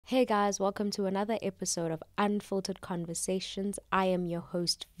Hey guys, welcome to another episode of Unfiltered Conversations. I am your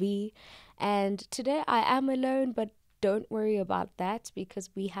host V, and today I am alone, but don't worry about that because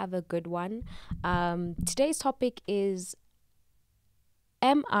we have a good one. Today's topic is,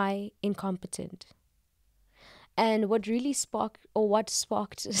 am I incompetent? And what really sparked, or what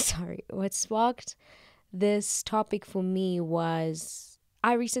sparked, what sparked this topic for me was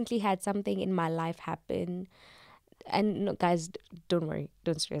I recently had something in my life happen. And no, guys, don't worry,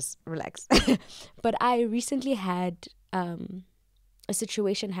 don't stress, relax. But I recently had a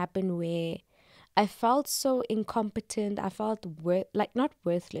situation happen where I felt so incompetent. I felt not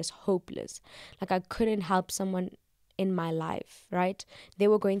worthless, hopeless. Like I couldn't help someone in my life, right? They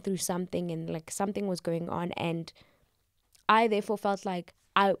were going through something and like something was going on, and I therefore felt like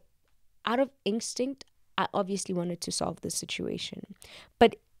out of instinct, I obviously wanted to solve the situation.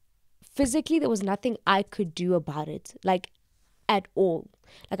 But physically, there was nothing I could do about it, like at all.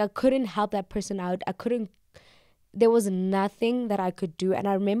 Like I couldn't help that person out. There was nothing that I could do. And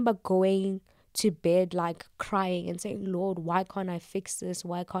I remember going to bed, like crying and saying, Lord, why can't I fix this?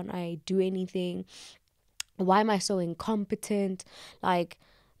 Why can't I do anything? Why am I so incompetent? Like,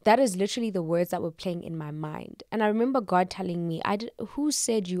 that is literally the words that were playing in my mind. And I remember God telling me, who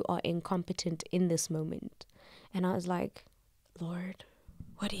said you are incompetent in this moment? And I was like, Lord,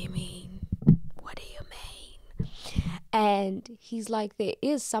 what do you mean? What do you mean? And he's like, there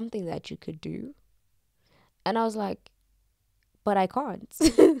is something that you could do. And I was like, but I can't.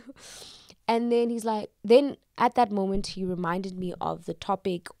 And then he's like, then at that moment, he reminded me of the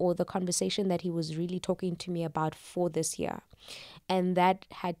topic or the conversation that he was really talking to me about for this year. And that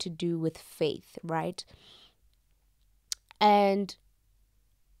had to do with faith, right? And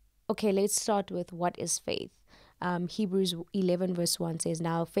okay, let's start with what is faith. Hebrews 11 verse 1 says,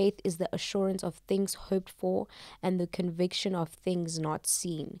 now faith is the assurance of things hoped for and the conviction of things not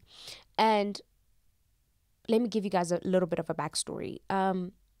seen. And let me give you guys a little bit of a backstory.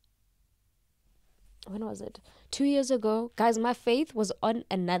 When was it? 2 years ago, guys, my faith was on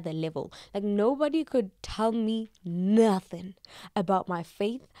another level. Like nobody could tell me nothing about my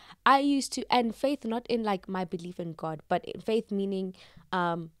faith. I used to, and faith not in like my belief in God, but faith meaning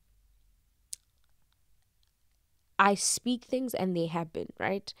I speak things and they happen,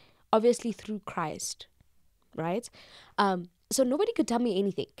 right? Obviously through Christ, right? So nobody could tell me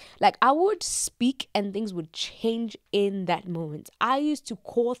anything. Like I would speak and things would change in that moment. I used to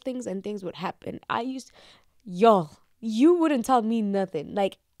call things and things would happen. You wouldn't tell me nothing.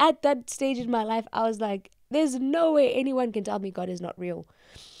 Like at that stage in my life, I was like, there's no way anyone can tell me God is not real.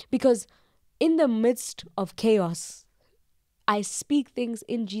 Because in the midst of chaos, I speak things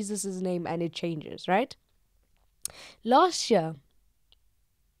in Jesus' name and it changes, right? Last year,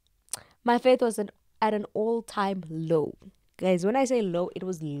 my faith was at an all-time low. Guys, when I say low, it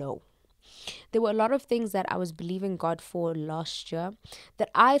was low. There were a lot of things that I was believing God for last year that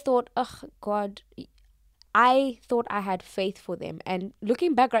I thought, oh, God, I thought I had faith for them. And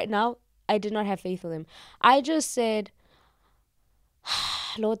looking back right now, I did not have faith for them. I just said,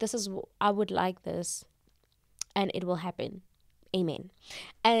 Lord, I would like this, and it will happen. Amen.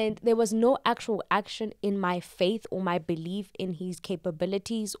 And there was no actual action in my faith or my belief in his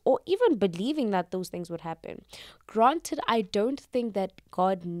capabilities or even believing that those things would happen. Granted, I don't think that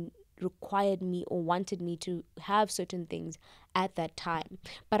God required me or wanted me to have certain things at that time.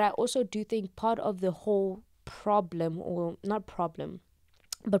 But I also do think part of the whole problem, or not problem,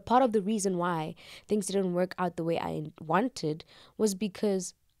 but part of the reason why things didn't work out the way I wanted was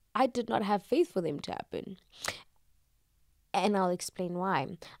because I did not have faith for them to happen. And I'll explain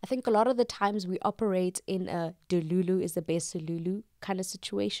why. I think a lot of the times we operate in a Delulu is the best Delulu kind of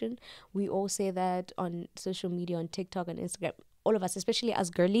situation. We all say that on social media, on TikTok and Instagram. All of us, especially as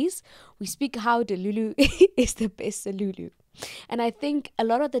girlies, we speak how Delulu is the best Delulu. And I think a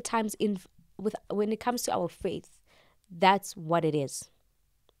lot of the times when it comes to our faith, that's what it is.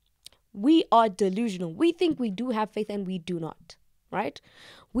 We are delusional. We think we do have faith and we do not, right?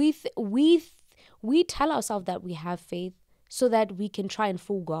 We tell ourselves that we have faith so that we can try and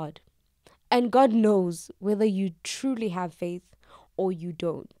fool God. And God knows whether you truly have faith or you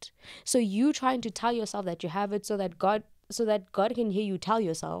don't. So you trying to tell yourself that you have it so that God can hear you tell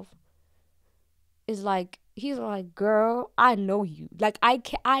yourself is like, he's like, girl, I know you. Like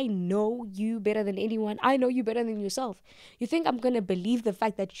I know you better than anyone. I know you better than yourself. You think I'm going to believe the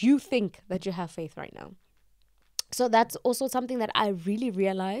fact that you think that you have faith right now? So that's also something that I really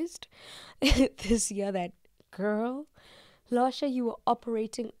realized this year, that girl, last year you were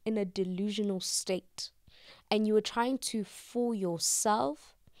operating in a delusional state and you were trying to fool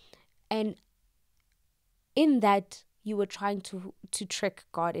yourself. And in that, you were trying to trick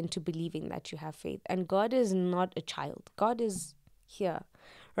God into believing that you have faith. And God is not a child. God is here,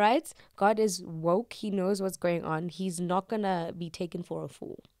 right? God is woke. He knows what's going on. He's not going to be taken for a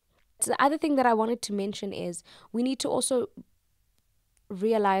fool. So the other thing that I wanted to mention is we need to also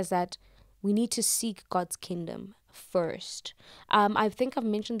realize that we need to seek God's kingdom first. I think I've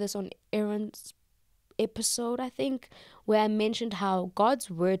mentioned this on Aaron's episode, I think, where I mentioned how God's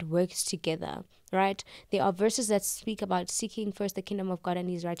word works together, right? There are verses that speak about seeking first the kingdom of God and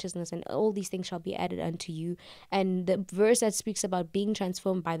his righteousness, and all these things shall be added unto you. And the verse that speaks about being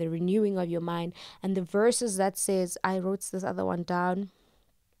transformed by the renewing of your mind, and the verses that says, I wrote this other one down,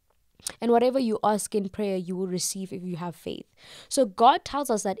 and whatever you ask in prayer, you will receive if you have faith. So God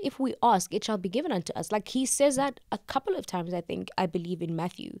tells us that if we ask, it shall be given unto us. Like he says that a couple of times, I believe in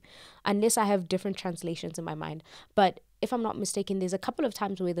Matthew, unless I have different translations in my mind. But if I'm not mistaken, there's a couple of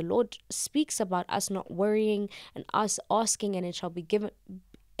times where the Lord speaks about us not worrying and us asking, and it shall be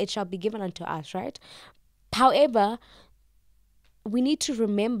given unto us, right? However, we need to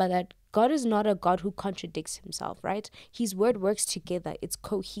remember that God is not a God who contradicts himself, right? His word works together. It's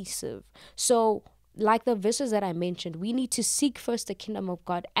cohesive. So like the verses that I mentioned, we need to seek first the kingdom of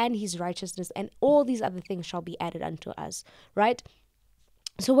God and his righteousness, and all these other things shall be added unto us, right?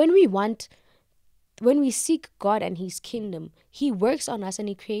 So when we seek God and his kingdom, he works on us and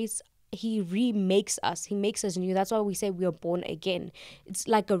he remakes us. He makes us new. That's why we say we are born again. It's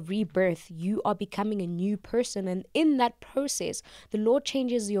like a rebirth. You are becoming a new person. And in that process, the Lord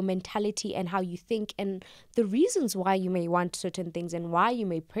changes your mentality and how you think and the reasons why you may want certain things and why you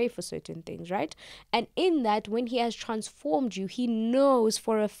may pray for certain things, right? And in that, when he has transformed you, he knows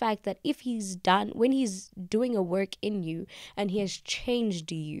for a fact that when he's doing a work in you and he has changed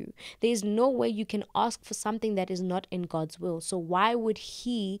you, there's no way you can ask for something that is not in God's will. So why would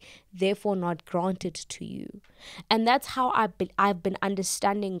he therefore not grant it to you? And that's how I've been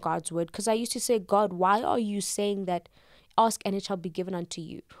understanding God's word, because I used to say, God, why are you saying that ask and it shall be given unto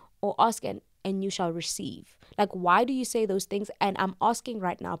you, or ask and you shall receive? Like, why do you say those things? And I'm asking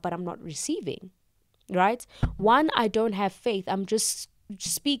right now, but I'm not receiving, right? One, I don't have faith. I'm just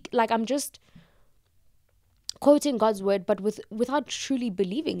quoting God's word, but without truly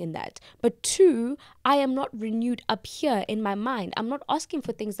believing in that. But two, I am not renewed up here in my mind. I'm not asking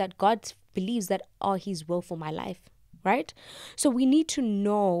for things that God believes that are his will for my life, right? So we need to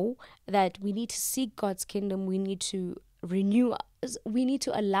know that we need to seek God's kingdom. We need to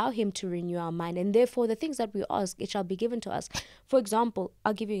allow him to renew our mind. And therefore, the things that we ask, it shall be given to us. For example,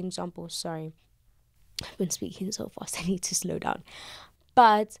 I'll give you an example. Sorry, I've been speaking so fast. I need to slow down.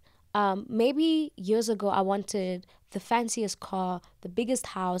 But maybe years ago, I wanted the fanciest car, the biggest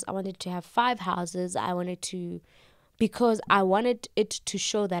house. I wanted to have 5 houses. Because I wanted it to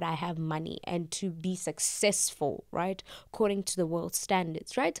show that I have money and to be successful, right? According to the world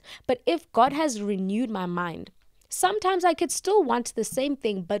standards, right? But if God has renewed my mind, sometimes I could still want the same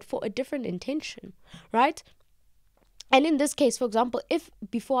thing, but for a different intention, right? And in this case, for example, if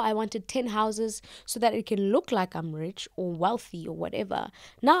before I wanted 10 houses so that it can look like I'm rich or wealthy or whatever,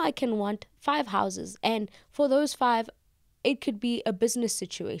 now I can want 5 houses. And for those 5, it could be a business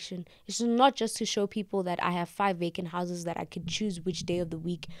situation. It's not just to show people that I have 5 vacant houses that I could choose which day of the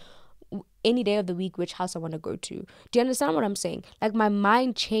week, any day of the week, which house I want to go to. Do you understand what I'm saying? Like, my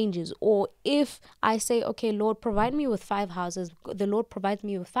mind changes. Or if I say, okay, Lord, provide me with 5 houses, the Lord provides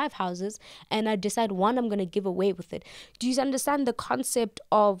me with 5 houses, and I decide one I'm going to give away with it. Do you understand the concept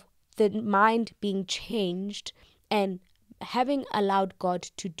of the mind being changed and having allowed God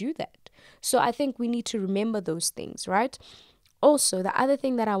to do that? So I think we need to remember those things, right? Also, the other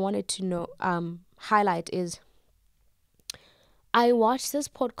thing that I wanted to highlight is, I watched this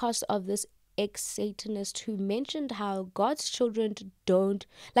podcast of this ex-Satanist who mentioned how God's children don't,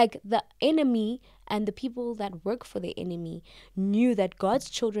 like, the enemy and the people that work for the enemy knew that God's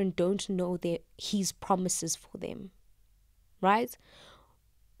children don't know his promises for them, right?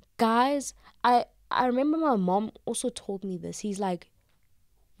 Guys, I remember my mom also told me this. He's like,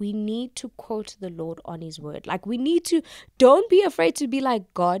 we need to quote the Lord on his word. Like, don't be afraid to be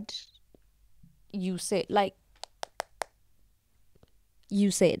like, God, you said, like,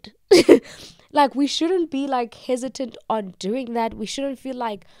 we shouldn't be like hesitant on doing that. We shouldn't feel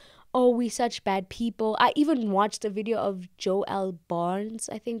like, oh, we're such bad people. I even watched a video of Joel Barnes,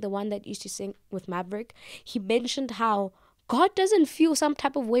 I think the one that used to sing with Maverick. He mentioned how God doesn't feel some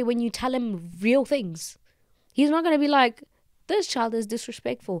type of way when you tell him real things. He's not going to be like, this child is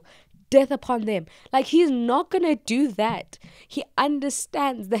disrespectful, death upon them. Like, he's not going to do that. He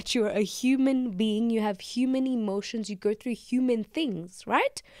understands that you're a human being. You have human emotions. You go through human things,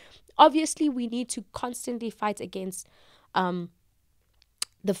 right? Obviously, we need to constantly fight against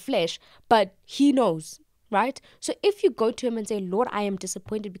the flesh, but he knows, right? So if you go to him and say, Lord, I am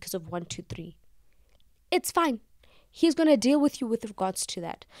disappointed because of 1, 2, 3, it's fine. He's going to deal with you with regards to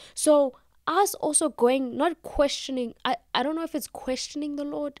that. So us also going, not questioning, I don't know if it's questioning the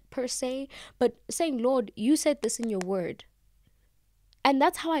Lord per se, but saying, Lord, you said this in your word. And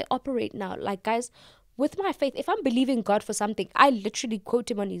that's how I operate now. Like, guys, with my faith, if I'm believing God for something, I literally quote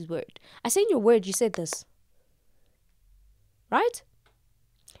him on his word. I say, in your word, you said this, right?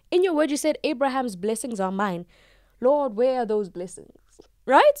 In your word, you said Abraham's blessings are mine. Lord, where are those blessings?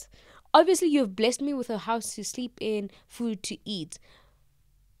 Right? Obviously, you've blessed me with a house to sleep in, food to eat.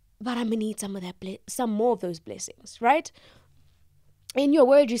 But I'm going to need some of that, some more of those blessings, right? In your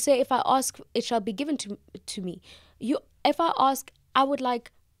word, you say, if I ask, it shall be given to me. If I ask, I would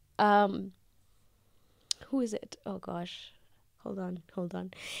like, who is it? Oh gosh. Hold on.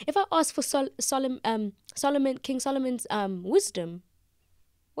 If I ask for King Solomon's wisdom,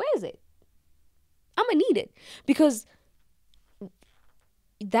 where is it? I'm going to need it, because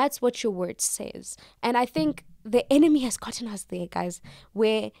that's what your word says. And I think the enemy has gotten us there, guys,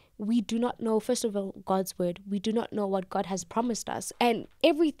 where we do not know, first of all, God's word. We do not know what God has promised us. And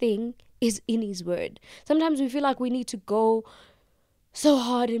everything is in his word. Sometimes we feel like we need to go so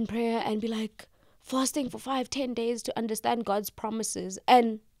hard in prayer and be like fasting for 5-10 days to understand God's promises.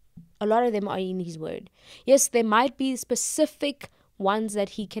 And a lot of them are in his word. Yes, there might be specific ones that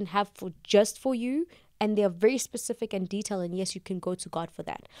he can have for you, and they're very specific and detailed, and yes, you can go to God for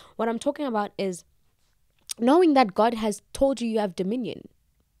that. What I'm talking about is knowing that God has told you have dominion,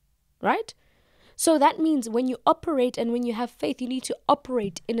 right? So that means when you operate and when you have faith, you need to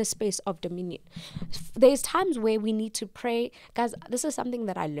operate in a space of dominion. There's times where we need to pray. Guys, this is something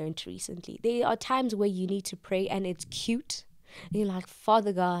that I learned recently. There are times where you need to pray and it's cute. And you're like,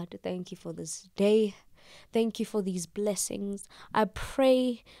 Father God, thank you for this day. Thank you for these blessings. I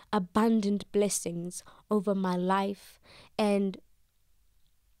pray abundant blessings over my life, and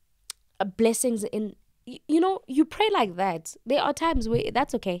blessings in, you pray like that. There are times where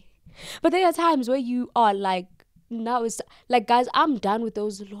that's okay. But there are times where you are like, now it's like, guys, I'm done with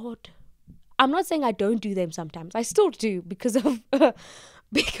those, Lord. I'm not saying I don't do them sometimes. I still do because of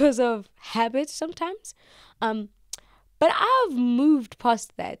because of habit sometimes. But I've moved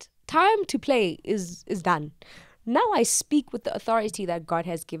past that. Time to play is done. Now I speak with the authority that God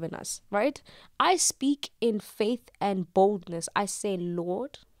has given us, right? I speak in faith and boldness. I say,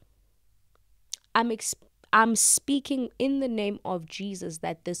 Lord, I'm speaking in the name of Jesus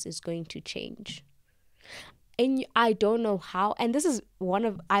that this is going to change. And I don't know how, and this is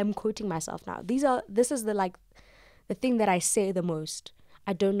I'm quoting myself now. This is the thing that I say the most.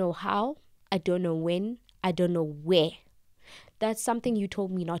 I don't know how, I don't know when, I don't know where. That's something you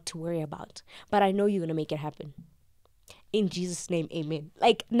told me not to worry about, but I know you're going to make it happen. In Jesus' name, amen.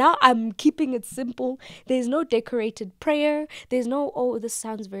 Like, now I'm keeping it simple. There's no decorated prayer. There's no, oh, this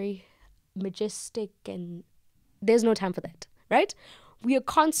sounds very majestic, and there's no time for that, right? We are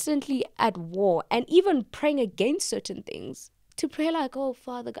constantly at war, and even praying against certain things. To pray like, oh,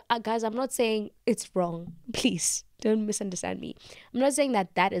 Father, guys, I'm not saying it's wrong. Please don't misunderstand me. I'm not saying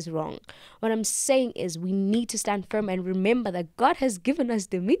that is wrong. What I'm saying is we need to stand firm and remember that God has given us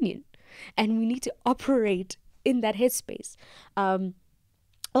dominion, and we need to operate in that headspace.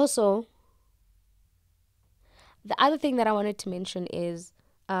 Also, the other thing that I wanted to mention is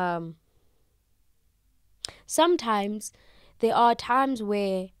sometimes there are times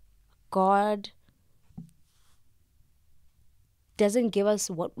where God doesn't give us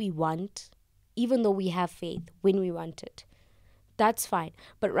what we want, even though we have faith when we want it. That's fine.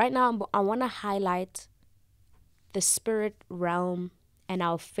 But right now, I want to highlight the spirit realm and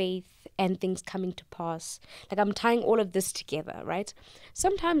our faith and things coming to pass. Like, I'm tying all of this together, right?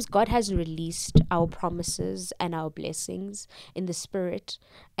 Sometimes God has released our promises and our blessings in the spirit,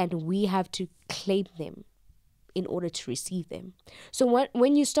 and we have to claim them in order to receive them. So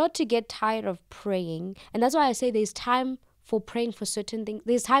when you start to get tired of praying, and that's why I say there's time for praying for certain things.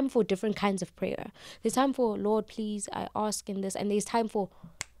 There's time for different kinds of prayer. There's time for, Lord, please, I ask in this. And there's time for,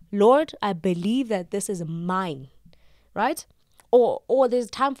 Lord, I believe that this is mine, right? Or there's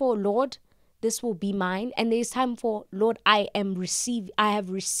time for, Lord, this will be mine. And there's time for, Lord, I have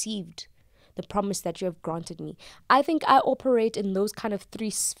received the promise that you have granted me. I think I operate in those kind of 3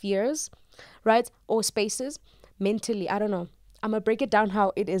 spheres, right? Or spaces mentally. I don't know. I'm going to break it down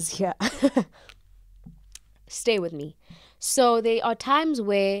how it is here. Stay with me. So there are times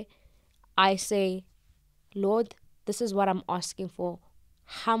where I say, Lord, this is what I'm asking for,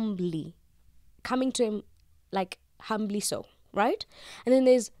 humbly, coming to him like humbly so, right? And then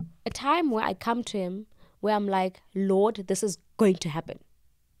there's a time where I come to him where I'm like, Lord, this is going to happen.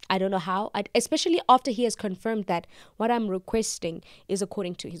 I don't know how, especially after he has confirmed that what I'm requesting is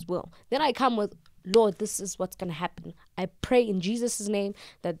according to his will. Then I come with, Lord, this is what's going to happen. I pray in Jesus' name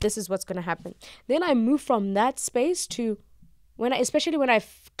that this is what's going to happen. Then I move from that space to especially when I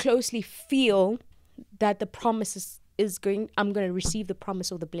closely feel that the promise I'm going to receive the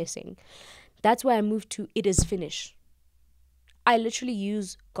promise or the blessing. That's where I move to, it is finished. I literally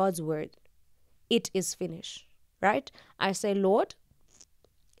use God's word. It is finished, right? I say, Lord,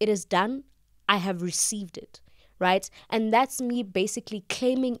 it is done. I have received it, right? And that's me basically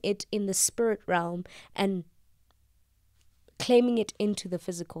claiming it in the spirit realm and claiming it into the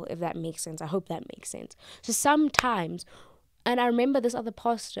physical, if that makes sense. I hope that makes sense. So sometimes, and I remember this other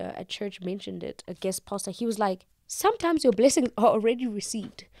pastor at church mentioned it, a guest pastor, he was like, sometimes your blessings are already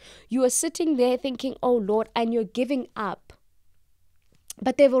received. You are sitting there thinking, oh Lord, and you're giving up.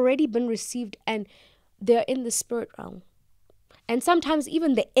 But they've already been received and they're in the spirit realm. And sometimes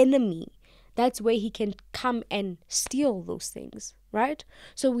even the enemy, that's where he can come and steal those things, right?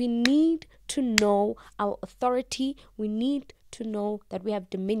 So we need to know our authority. We need to know that we have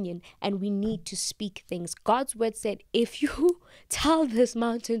dominion and we need to speak things. God's word said, if you tell this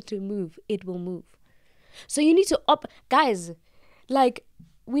mountain to move, it will move. So you need to guys, like,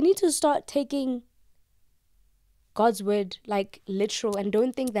 we need to start taking God's word like literal and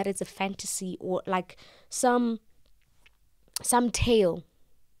don't think that it's a fantasy or like some tale.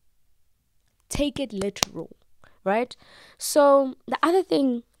 Take it literal, right? So the other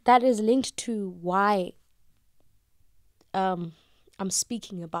thing that is linked to why I'm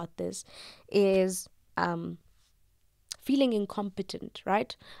speaking about this is feeling incompetent,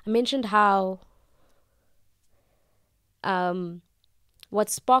 right? I mentioned how what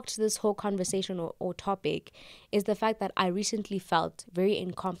sparked this whole conversation or topic is the fact that I recently felt very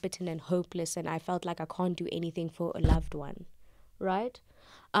incompetent and hopeless, and I felt like I can't do anything for a loved one, right?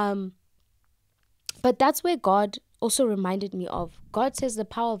 But that's where God also reminded me of. God says the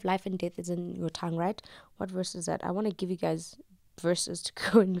power of life and death is in your tongue, right? What verse is that? I want to give you guys verses to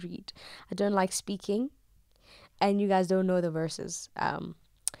go and read. I don't like speaking, and you guys don't know the verses.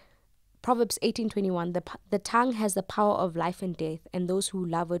 Proverbs 18:21, the tongue has the power of life and death, and those who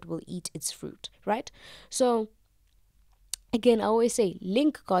love it will eat its fruit, right? So, again, I always say,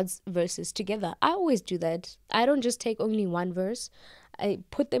 link God's verses together. I always do that. I don't just take only one verse. I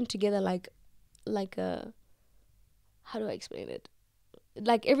put them together like a, how do I explain it?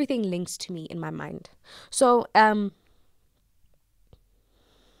 Like everything links to me in my mind. So,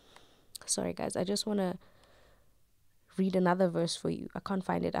 sorry guys, I just want to read another verse for you. I can't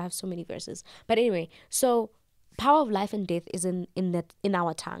find it. I have so many verses. But anyway, so power of life and death is in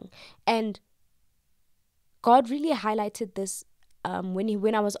our tongue. And God really highlighted this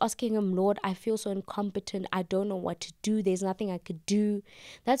when I was asking him, Lord, I feel so incompetent. I don't know what to do. There's nothing I could do.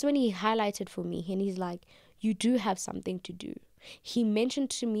 That's when he highlighted for me. And he's like, you do have something to do. He mentioned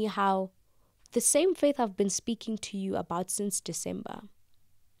to me how the same faith I've been speaking to you about since December.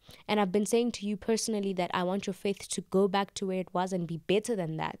 And I've been saying to you personally that I want your faith to go back to where it was and be better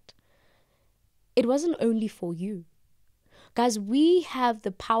than that. It wasn't only for you. Guys, we have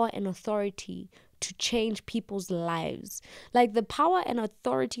the power and authority to change people's lives. Like the power and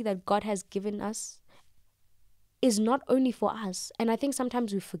authority that God has given us is not only for us. And I think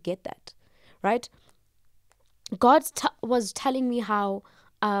sometimes we forget that, right? God was telling me how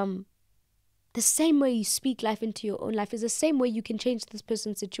the same way you speak life into your own life is the same way you can change this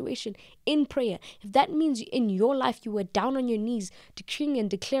person's situation in prayer. If that means in your life you were down on your knees decreeing and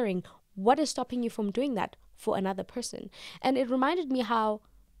declaring, what is stopping you from doing that for another person? And it reminded me how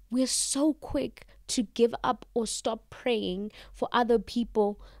we're so quick to give up or stop praying for other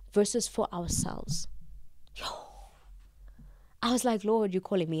people versus for ourselves. I was like, Lord, you're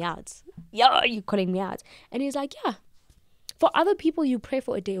calling me out. Yeah, you're calling me out. And he's like, yeah. For other people, you pray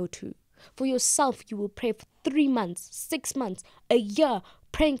for a day or two. For yourself, you will pray for 3 months, 6 months, a year,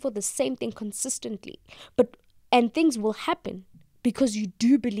 praying for the same thing consistently. And things will happen because you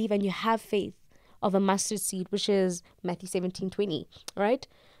do believe and you have faith of a mustard seed, which is Matthew 17:20, right?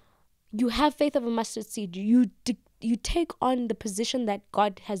 You have faith of a mustard seed. You take on the position that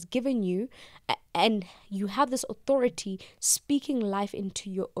God has given you, and you have this authority speaking life into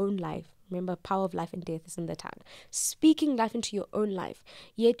your own life. Remember, power of life and death is in the tongue. Speaking life into your own life.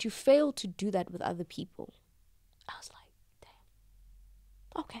 Yet you fail to do that with other people. I was like,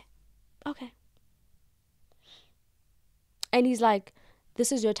 damn. Okay. And he's like,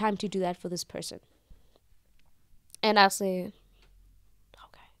 this is your time to do that for this person. And I say,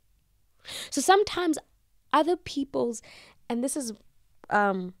 okay. So sometimes other people's and this is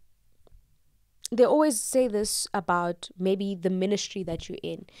they always say this about maybe the ministry that you're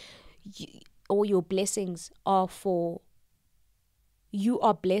in. All your blessings are for, you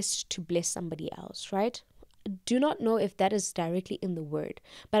are blessed to bless somebody else, right? Do not know if that is directly in the word,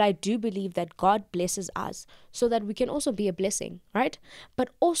 but I do believe that God blesses us so that we can also be a blessing, right? But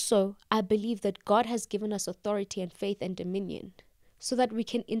also I believe that God has given us authority and faith and dominion so that we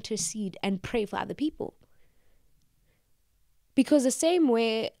can intercede and pray for other people. Because the same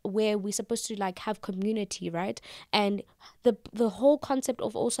way where we're supposed to like have community, right? And the whole concept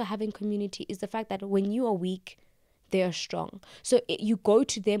of also having community is the fact that when you are weak, they are strong. So you go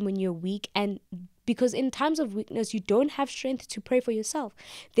to them when you're weak, and because in times of weakness you don't have strength to pray for yourself.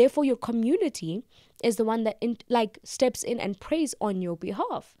 Therefore your community is the one that steps in and prays on your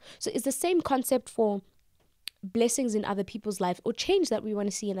behalf. So it's the same concept for blessings in other people's lives or change that we want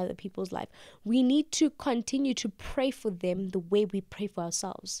to see in other people's life. We need to continue to pray for them the way we pray for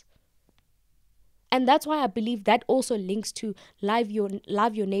ourselves. And that's why I believe that also links to love your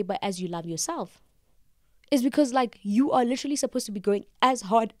neighbor as you love yourself. Is because like you are literally supposed to be going as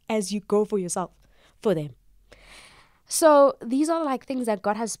hard as you go for yourself, for them. So these are like things that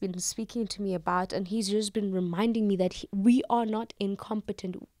God has been speaking to me about, and he's just been reminding me that we are not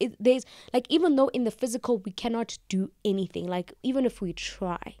incompetent. There's like, even though in the physical we cannot do anything, like even if we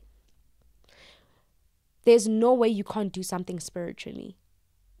try, there's no way you can't do something spiritually,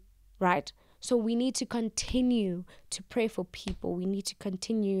 right? So we need to continue to pray for people. We need to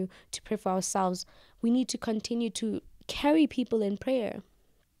continue to pray for ourselves. We need to continue to carry people in prayer.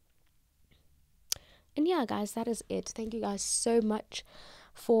 And yeah, guys, that is it. Thank you guys so much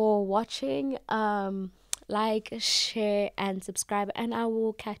for watching. Like, share, and subscribe. And I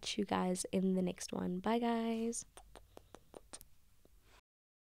will catch you guys in the next one. Bye, guys.